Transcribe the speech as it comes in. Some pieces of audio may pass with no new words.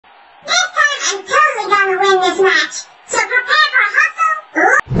I'm totally gonna win this match. So prepare for hustle.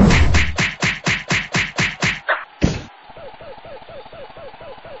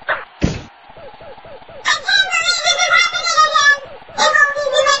 I can't believe this is happening again. If only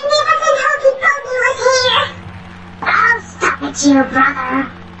the magnificent Hokey Pokey was here. I'll stop it, you brother.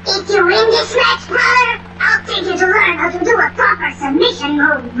 If you win this match, brother, I'll take you to learn how to do a proper submission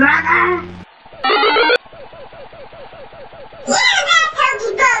move, brother. You're that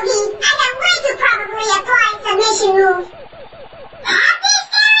Hokey Pokey. I can't wait to probably apply submission move. Happy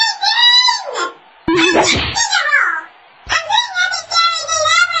scary thing! Peekaboo! I'm doing happy scary thing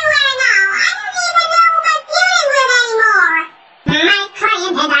everywhere now. I don't even know who I'm feuding with anymore. My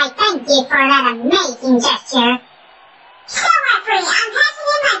client and I thank you for that amazing gesture.